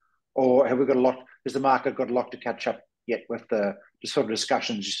ambition, or have we got a lot? Has the market got a lot to catch up yet with the sort of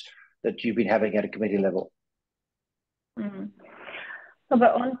discussions that you've been having at a committee level? Mm-hmm. But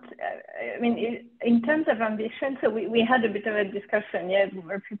I mean, in terms of ambition, so we had a bit of a discussion. Yeah, we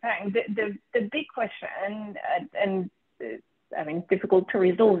were preparing. The big question, and I mean, difficult to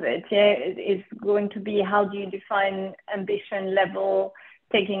resolve it. Yeah, is going to be how do you define ambition level,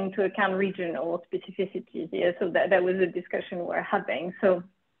 taking into account regional specificities. Yeah, so that was a discussion we're having. So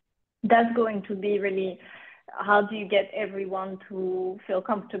that's going to be really, how do you get everyone to feel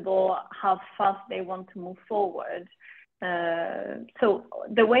comfortable, how fast they want to move forward? So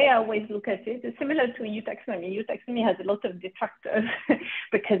the way I always look at it is similar to EU taxonomy. EU taxonomy has a lot of detractors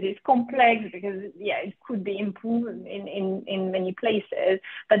because it's complex, because it could be improved in many places.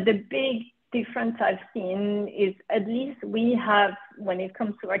 But the big difference I've seen is at least we have, when it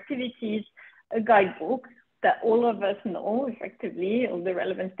comes to activities, a guidebook that all of us know effectively, all the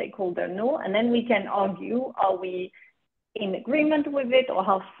relevant stakeholders know, and then we can argue, are we in agreement with it or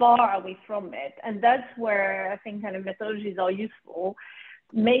how far are we from it? And that's where I think kind of methodologies are useful.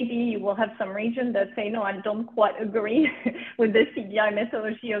 Maybe you will have some regions that say, no, I don't quite agree with the CDI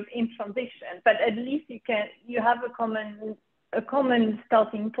methodology of in transition, but at least you have a common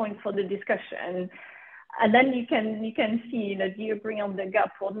starting point for the discussion. And then you can see, do you bring on the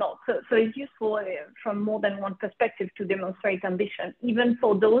gap or not? So it's useful from more than one perspective to demonstrate ambition, even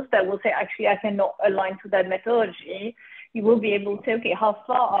for those that will say, actually, I cannot align to that methodology. you will be able to say, okay, how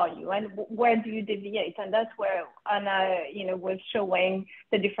far are you and where do you deviate? And that's where Anna, was showing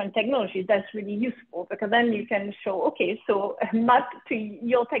the different technologies. That's really useful because then you can show, okay, so map to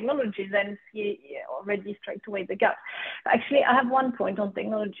your technologies and see already straight away the gap. Actually, I have one point on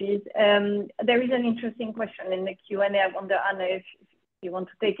technologies. There is an interesting question in the Q&A. I wonder, Anna, if you want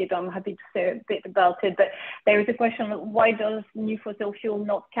to take it, I'm happy to say a bit about it. But there is a question, why does new fossil fuel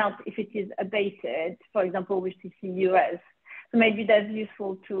not count if it is abated, for example, with CCUS? So maybe that's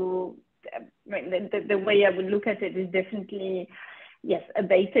useful to, the way I would look at it is definitely, yes,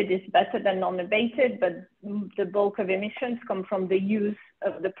 abated is better than non-abated, but the bulk of emissions come from the use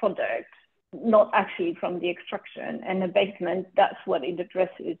of the product, not actually from the extraction. And abatement, that's what it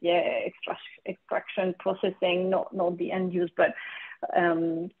addresses, extraction, processing, not the end use. But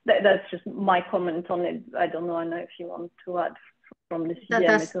that's just my comment on it. I don't know, Anna, if you want to add from the CDM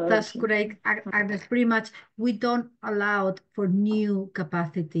methodology. That's great. Agnes, pretty much we don't allow for new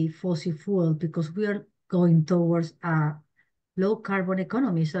capacity fossil fuel because we are going towards a low carbon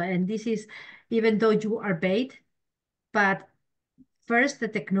economy. So, and this is, even though you are paid, but first the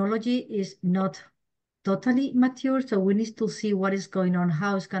technology is not totally mature, so we need to see what is going on,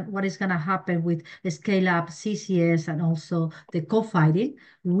 what is going to happen with the scale up CCS and also the co-fighting.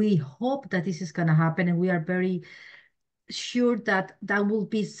 We hope that this is going to happen, and we are very sure that that will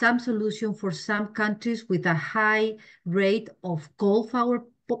be some solution for some countries with a high rate of coal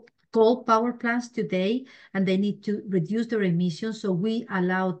power plants today, and they need to reduce their emissions. So we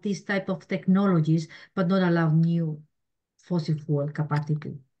allow this type of technologies, but not allow new fossil fuel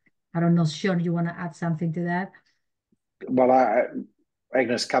capacity. I don't know, Sean, you want to add something to that? Well,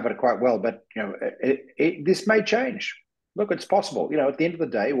 Agnes covered it quite well, but this may change. Look, it's possible. At the end of the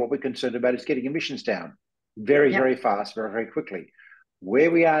day, what we're concerned about is getting emissions down very fast, very quickly.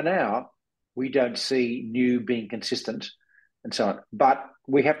 Where we are now, we don't see new being consistent and so on. But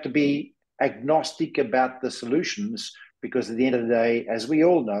we have to be agnostic about the solutions because at the end of the day, as we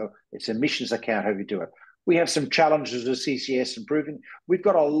all know, it's emissions that count how we do it. We have some challenges with CCS improving. We've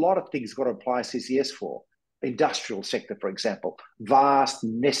got a lot of things we've got to apply CCS for. Industrial sector, for example, vast,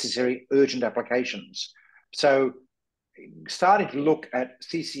 necessary, urgent applications. So starting to look at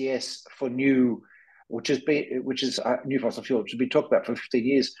CCS for new, which is new fossil fuel, which has been talked about for 15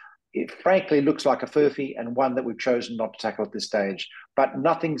 years, it frankly looks like a furphy and one that we've chosen not to tackle at this stage. But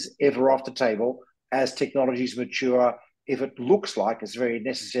nothing's ever off the table as technologies mature. If it looks like it's very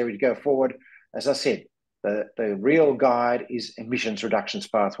necessary to go forward, as I said, the real guide is emissions reductions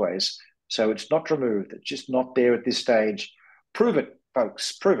pathways. So it's not removed. It's just not there at this stage. Prove it,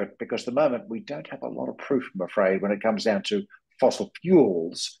 folks. Prove it, because at the moment we don't have a lot of proof, I'm afraid, when it comes down to fossil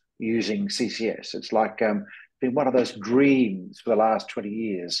fuels using CCS. It's like been one of those dreams for the last 20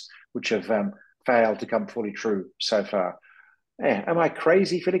 years, which have failed to come fully true so far. Yeah, am I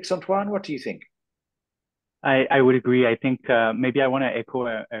crazy, Felix Antoine? What do you think? I would agree. I think maybe I want to echo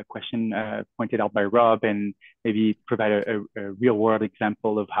a question pointed out by Rob and maybe provide a real world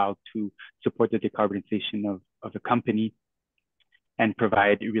example of how to support the decarbonization of a company and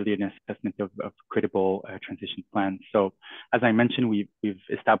provide really an assessment of credible transition plans. So as I mentioned, we've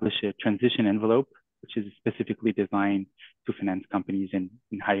established a transition envelope, which is specifically designed to finance companies in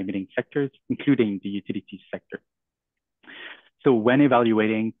high emitting sectors, including the utilities sector. So when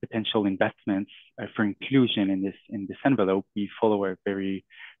evaluating potential investments for inclusion in this envelope, we follow a very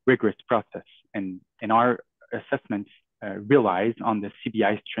rigorous process, and our assessments relies on the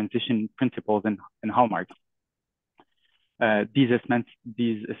CBI's transition principles and hallmarks. These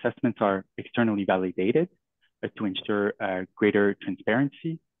assessments are externally validated to ensure greater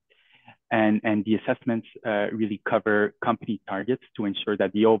transparency, and the assessments really cover company targets to ensure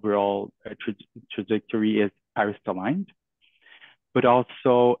that the overall trajectory is Paris aligned. But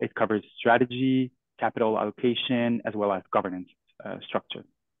also it covers strategy, capital allocation, as well as governance structure.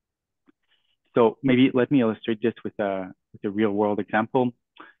 So maybe let me illustrate this with a real world example.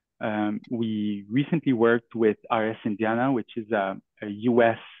 We recently worked with RS Indiana, which is a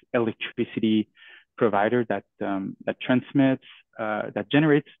US electricity provider that generates,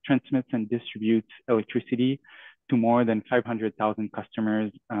 transmits, and distributes electricity to more than 500,000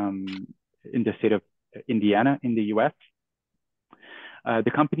 customers in the state of Indiana in the US.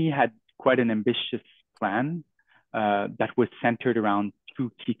 The company had quite an ambitious plan that was centered around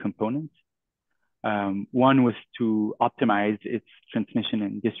two key components. One was to optimize its transmission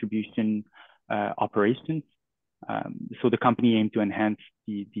and distribution operations. So the company aimed to enhance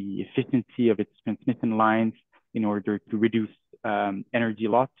the efficiency of its transmission lines in order to reduce energy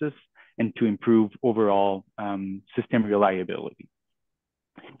losses and to improve overall system reliability.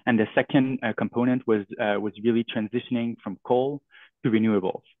 And the second component was really transitioning from coal to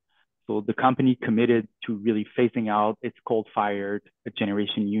renewables. So the company committed to really phasing out its coal-fired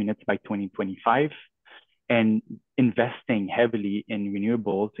generation units by 2025 and investing heavily in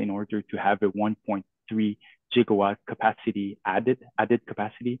renewables in order to have a 1.3 gigawatt capacity added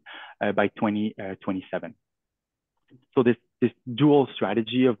capacity by 2027. So this dual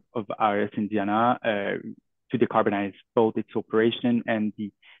strategy of ARES Indiana to decarbonize both its operation and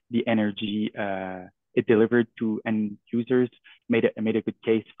the energy it delivered to end users made a good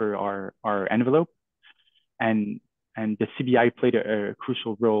case for our envelope, and the CBI played a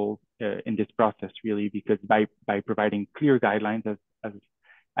crucial role in this process, really, because by providing clear guidelines, as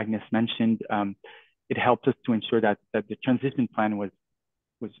Agnes mentioned, it helped us to ensure that the transition plan was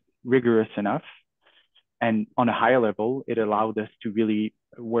rigorous enough. And on a higher level, it allowed us to really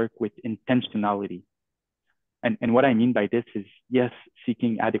work with intentionality. And what I mean by this is, yes,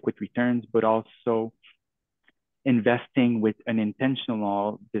 seeking adequate returns, but also investing with an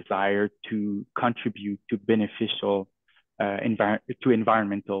intentional desire to contribute to beneficial,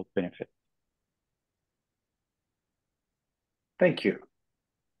 environmental benefits. Thank you.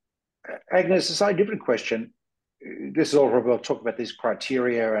 Agnes, a slightly different question. This is all we'll talk about these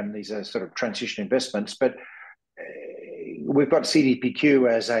criteria, and these are sort of transition investments, but we've got CDPQ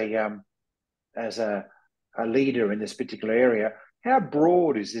as a leader in this particular area. How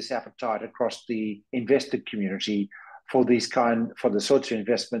broad is this appetite across the investor community for the sorts of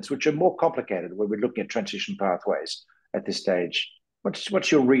investments which are more complicated, where we're looking at transition pathways at this stage?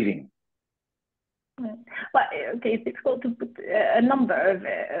 What's your reading? Well, okay, it's difficult to put a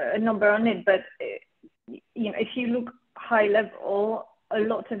number on it, but if you look high level, a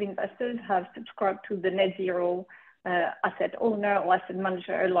lot of investors have subscribed to the net zero asset owner or asset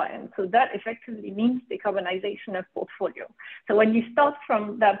manager alliance. So that effectively means decarbonization of portfolio. So when you start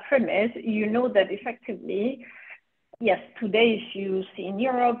from that premise, you know that effectively, yes, today, if you see in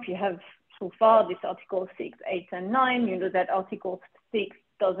Europe, you have so far this Article 6, 8, and 9. You know that Article 6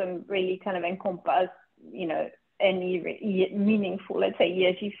 doesn't really kind of encompass, any meaningful, let's say,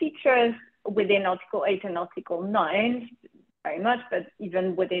 ESG features within Article 8 and Article 9, very much, but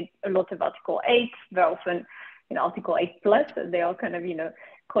even within a lot of Article 8, very often, Article 8 plus, they are kind of,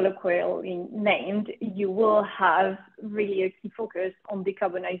 colloquially named, you will have really a key focus on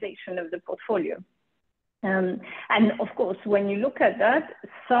decarbonization of the portfolio. And of course, when you look at that,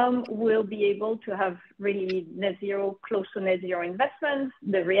 some will be able to have really net zero, close to net zero investments.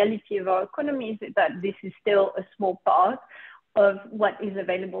 The reality of our economy is that this is still a small part of what is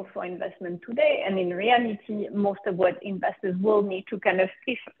available for investment today. And in reality, most of what investors will need to kind of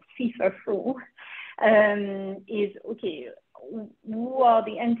cipher through is, okay, who are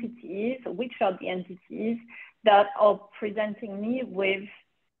the entities, or which are the entities that are presenting me with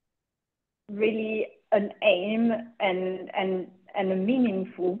really an aim and a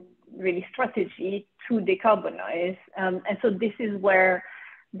meaningful really strategy to decarbonize. And so this is where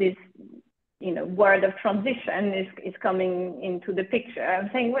this word of transition is coming into the picture. I'm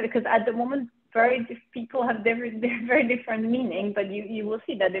saying, well, because at the moment, people have very different meaning, but you will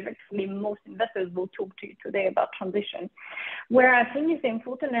see that eventually most investors will talk to you today about transition. Where I think is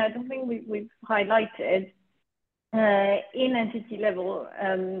important, and I don't think we've highlighted, in entity level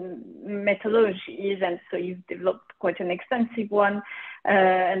methodologies, and so you've developed quite an extensive one,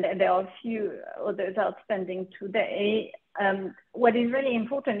 and there are a few others outstanding today. What is really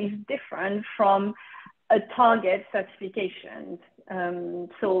important is different from a target certification.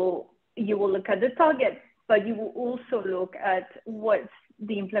 So you will look at the target, but you will also look at what's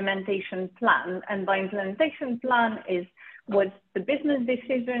the implementation plan. And by implementation plan is what's the business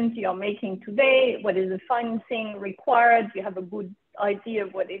decisions you're making today, what is the financing required, you have a good idea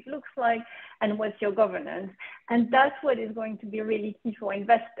of what it looks like, and what's your governance. And that's what is going to be really key for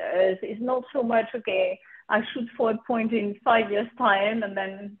investors. It's not so much, okay, I shoot for a point in 5 years' time, and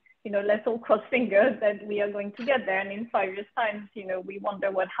then let's all cross fingers that we are going to get there. And in 5 years' time, we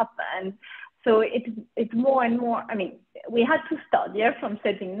wonder what happened. So it's more and more, I mean, we had to start, from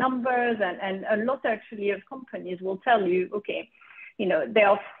setting numbers, and a lot actually of companies will tell you, okay, there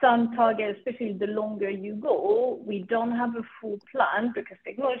are some targets, especially the longer you go, we don't have a full plan because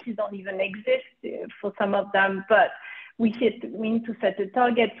technologies don't even exist for some of them, but we need to set a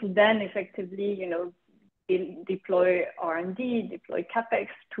target to then effectively, deploy R&D, deploy CapEx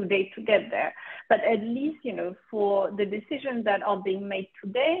today to get there. But at least, for the decisions that are being made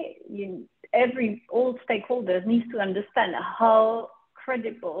today, all stakeholders need to understand how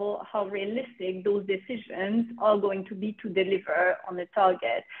credible, how realistic those decisions are going to be to deliver on the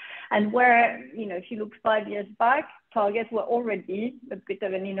target. And where, if you look 5 years back, targets were already a bit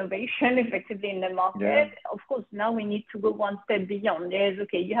of an innovation effectively in the market. Yeah. Of course, now we need to go one step beyond. There's,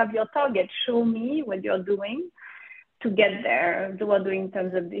 okay, you have your target, show me what you're doing to get there, what you're doing in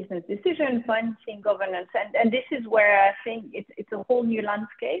terms of business decision, financing, governance. And this is where I think it's a whole new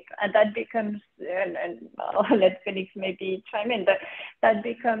landscape, and that becomes, and I'll let Felix maybe chime in, but that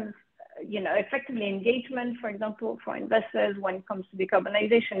becomes, effectively engagement, for example, for investors when it comes to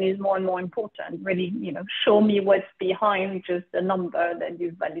decarbonization is more and more important. Really, show me what's behind just the number that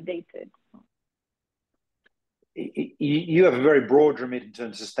you've validated. You have a very broad remit in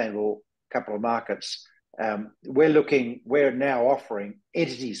terms of sustainable capital markets. We're now offering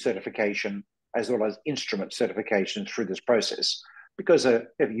entity certification as well as instrument certification through this process, because a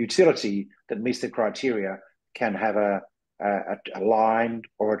utility that meets the criteria can have a line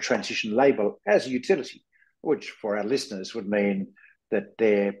or a transition label as a utility, which for our listeners would mean that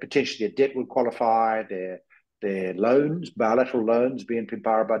potentially their debt would qualify, their loans, bilateral loans. BNP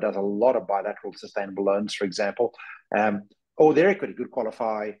Paribas does a lot of bilateral sustainable loans, for example, or their equity could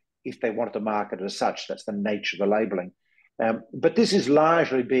qualify if they wanted to market it as such. That's the nature of the labeling. But this has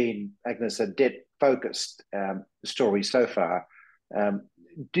largely been, Agnes, a debt-focused story so far.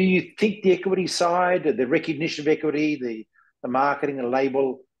 Do you think the equity side, the recognition of equity, the marketing and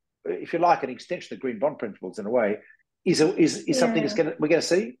label, if you like, an extension of green bond principles in a way, is something we're going to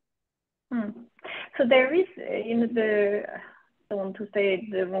see? So there is, I don't want to say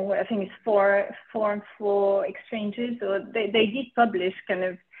it the wrong way, I think it's four exchanges, or they did publish kind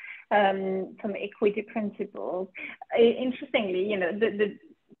of some equity principles. Interestingly,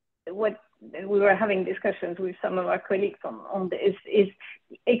 what we were having discussions with some of our colleagues on this is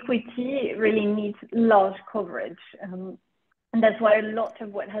equity really needs large coverage. And that's why a lot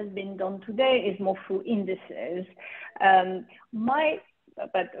of what has been done today is more through indices.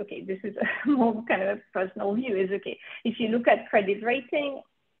 But okay, this is a more kind of a personal view, is okay, if you look at credit rating,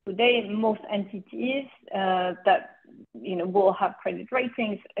 today most entities that will have credit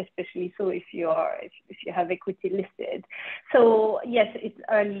ratings, especially so if you have equity listed. So yes, it's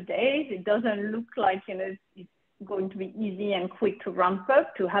early days. It doesn't look like it's going to be easy and quick to ramp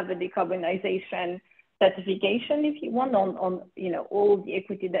up to have a decarbonization certification, if you want, on all the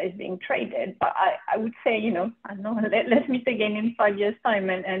equity that is being traded. But I would say, I don't know, let's meet again in 5 years'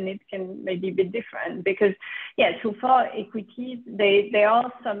 time and it can maybe be different, because so far equities, there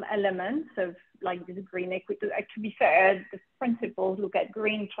are some elements of like this green equity. To be fair, the principles look at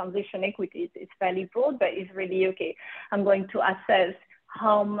green transition equities. It's fairly broad, but it's really, okay, I'm going to assess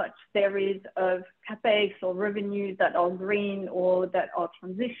how much there is of capex or revenues that are green or that are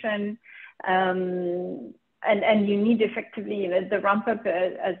transition. And you need effectively, the ramp up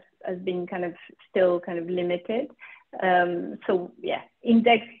has been kind of still kind of limited. So yeah,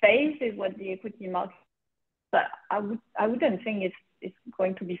 index based is what the equity market, but I wouldn't think it's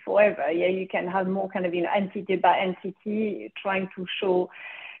going to be forever. Yeah, you can have more kind of entity by entity trying to show.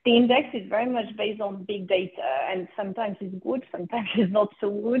 The index is very much based on big data, and sometimes it's good, sometimes it's not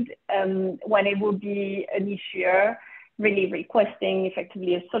so good. When it will be an issuer really requesting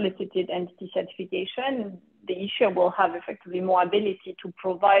effectively a solicited entity certification, the issuer will have effectively more ability to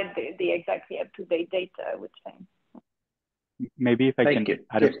provide the exactly up-to-date data, I would say. Maybe if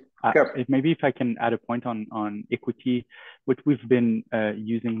I can add a point on equity, what we've been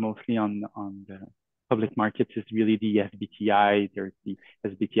using mostly on the public markets is really the SBTI. There's the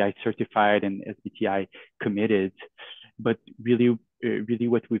SBTI certified and SBTI committed, but really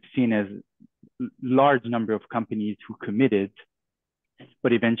what we've seen is large number of companies who committed,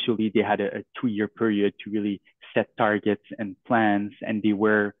 but eventually they had a 2-year period to really set targets and plans, and they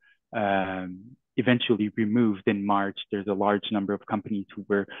were eventually removed in March. There's a large number of companies who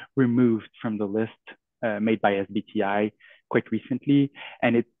were removed from the list made by SBTI quite recently,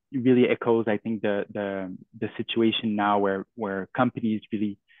 and it really echoes, I think, the situation now where companies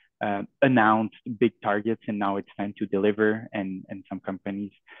really announced big targets, and now it's time to deliver, and some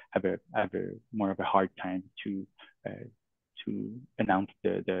companies have a more of a hard time to announce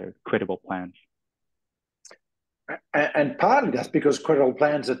the credible plans. And partly that's because credible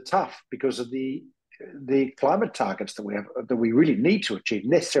plans are tough because of the climate targets that we have, that we really need to achieve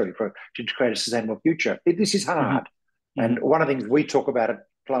necessarily to create a sustainable future. This is hard. Mm-hmm. And one of the things we talk about at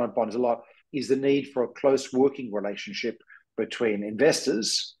Climate Bonds a lot is the need for a close working relationship between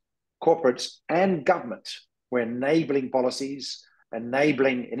investors, corporates, and government. We're enabling policies,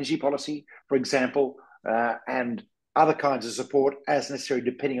 enabling energy policy, for example, and other kinds of support as necessary,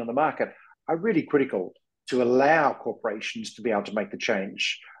 depending on the market, are really critical to allow corporations to be able to make the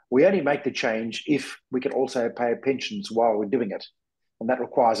change. We only make the change if we can also pay pensions while we're doing it. And that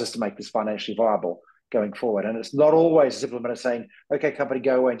requires us to make this financially viable going forward. And it's not always as simple as saying, okay, company,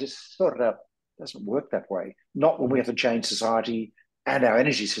 go away and just sort it out. It doesn't work that way. Not when we have to change society and our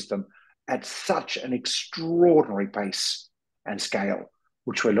energy system at such an extraordinary pace and scale,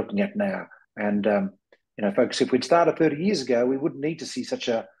 which we're looking at now. And, folks, if we'd started 30 years ago, we wouldn't need to see such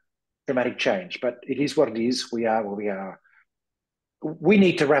a dramatic change. But it is what it is. We are where we are. We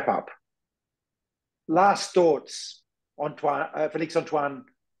need to wrap up. Last thoughts, Antoine, Felix Antoine,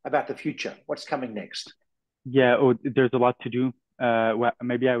 about the future. What's coming next? Yeah, there's a lot to do. Well,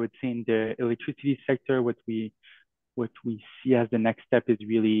 maybe I would say in the electricity sector, what we see as the next step is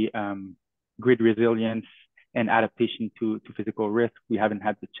really grid resilience and adaptation to physical risk. We haven't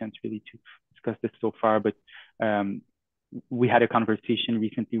had the chance really to discuss this so far, but we had a conversation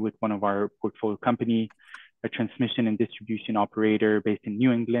recently with one of our portfolio company, a transmission and distribution operator based in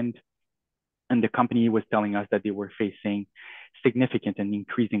New England. And the company was telling us that they were facing significant and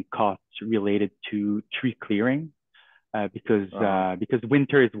increasing costs related to tree clearing because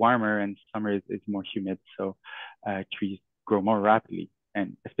winter is warmer and summer is more humid. So trees grow more rapidly.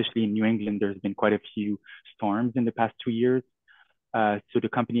 And especially in New England, there's been quite a few storms in the past 2 years. So the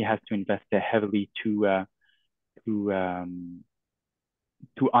company has to invest heavily for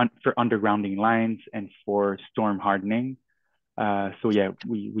undergrounding lines and for storm hardening. So yeah,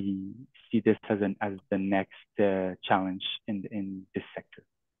 we see this as the next challenge in this sector.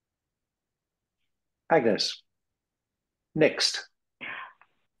 Agnes, next.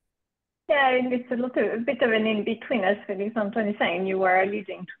 Yeah, it's a bit of an in-between, as Felix Antoine is saying. You were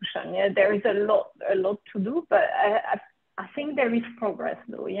alluding to, Sean. Yeah, there is a lot to do, but I think there is progress,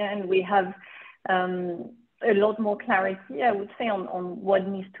 though. Yeah, and we have a lot more clarity, I would say, on what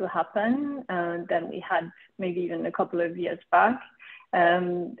needs to happen than we had maybe even a couple of years back.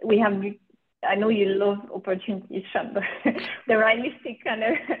 We have, I know you love opportunities, Sean, but the realistic kind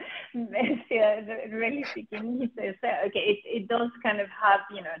of, the realistic in it, okay, it does kind of have,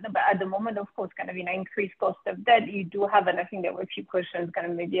 but at the moment, of course, kind of, increased cost of debt, you do have, and I think there were a few questions kind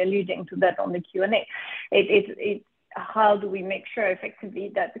of maybe alluding to that on the Q&A. It's how do we make sure effectively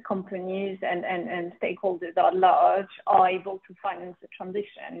that the companies and stakeholders at large are able to finance the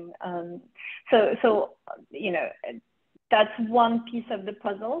transition? So that's one piece of the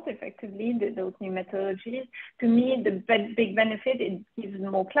puzzle, effectively, those new methodologies. To me, the big benefit, it gives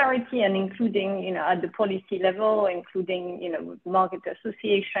more clarity, and including, at the policy level, including, market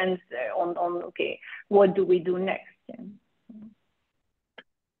associations on okay, what do we do next? Yeah.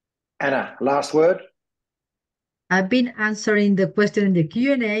 Anna, last word. I've been answering the question in the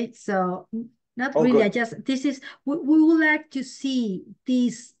Q&A, so not really. Good. We would like to see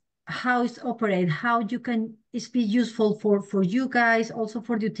this, how it's operate, how you can, it's be useful for you guys, also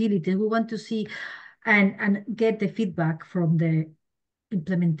for the utility. We want to see and get the feedback from the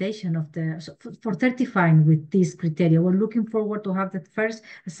implementation of for certifying with this criteria. We're looking forward to have the first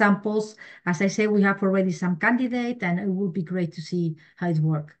samples. As I say, we have already some candidate, and it would be great to see how it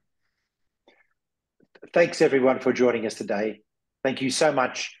works. Thanks, everyone, for joining us today. Thank you so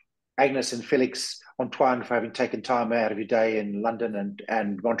much, Agnes and Felix Antoine, for having taken time out of your day in London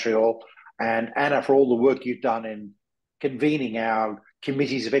and Montreal, and Anna, for all the work you've done in convening our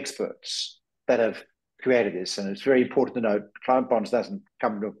committees of experts that have created this. And it's very important to note, Climate Bonds doesn't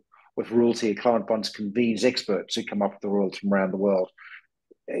come with rules here. Climate Bonds convenes experts who come up with the rules from around the world.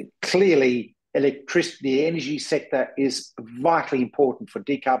 Clearly, electricity, the energy sector is vitally important for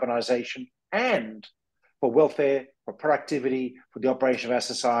decarbonisation and for welfare, for productivity, for the operation of our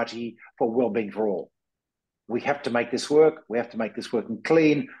society, for well-being for all. We have to make this work. We have to make this working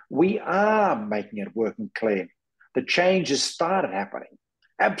clean. We are making it working clean. The change has started happening.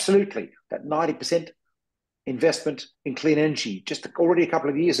 Absolutely. That 90% investment in clean energy just already a couple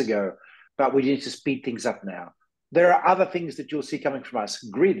of years ago, but we need to speed things up now. There are other things that you'll see coming from us.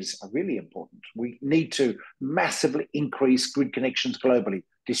 Grids are really important. We need to massively increase grid connections globally,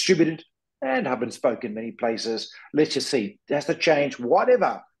 distributed and hub and spoke in many places. Let's just see. It has to change.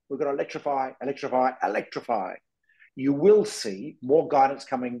 Whatever. We've got to electrify, electrify, electrify. You will see more guidance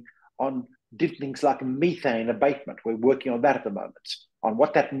coming on different things like methane abatement. We're working on that at the moment, on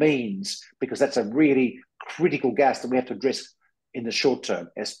what that means, because that's a really critical gas that we have to address in the short term,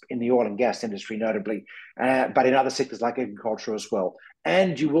 as in the oil and gas industry notably, but in other sectors like agriculture as well.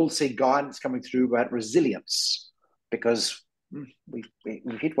 And you will see guidance coming through about resilience, because we've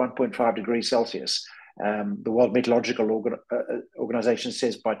hit 1.5 degrees Celsius. The World Meteorological Organization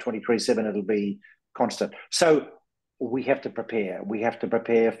says by 2037 it'll be constant. So we have to prepare. We have to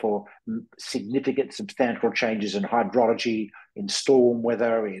prepare for significant, substantial changes in hydrology, in storm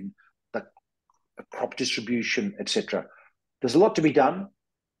weather, in the crop distribution, etc. There's a lot to be done,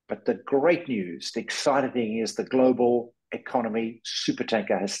 but the great news, the exciting thing is the global economy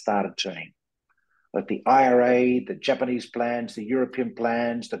supertanker has started turning. Like the IRA, the Japanese plans, the European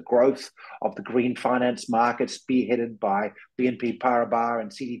plans, the growth of the green finance market spearheaded by BNP Paribas and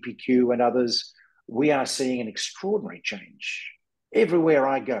CDPQ and others, we are seeing an extraordinary change. Everywhere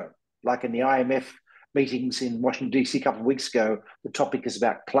I go, like in the IMF meetings in Washington, DC a couple of weeks ago, the topic is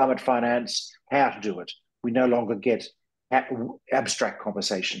about climate finance, how to do it. We no longer get abstract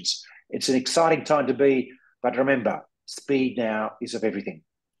conversations. It's an exciting time to be, but remember, speed now is of everything.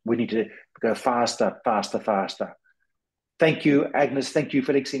 We need to go faster, faster, faster. Thank you, Agnes. Thank you,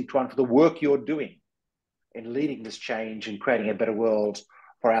 Felix and Tuan, for the work you're doing in leading this change and creating a better world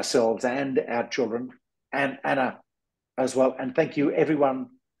for ourselves and our children, and Anna as well. And thank you, everyone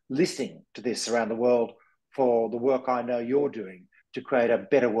listening to this around the world, for the work I know you're doing to create a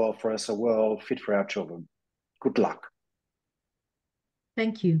better world for us, a world fit for our children. Good luck.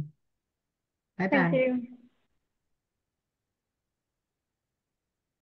 Thank you. Bye-bye. Thank you.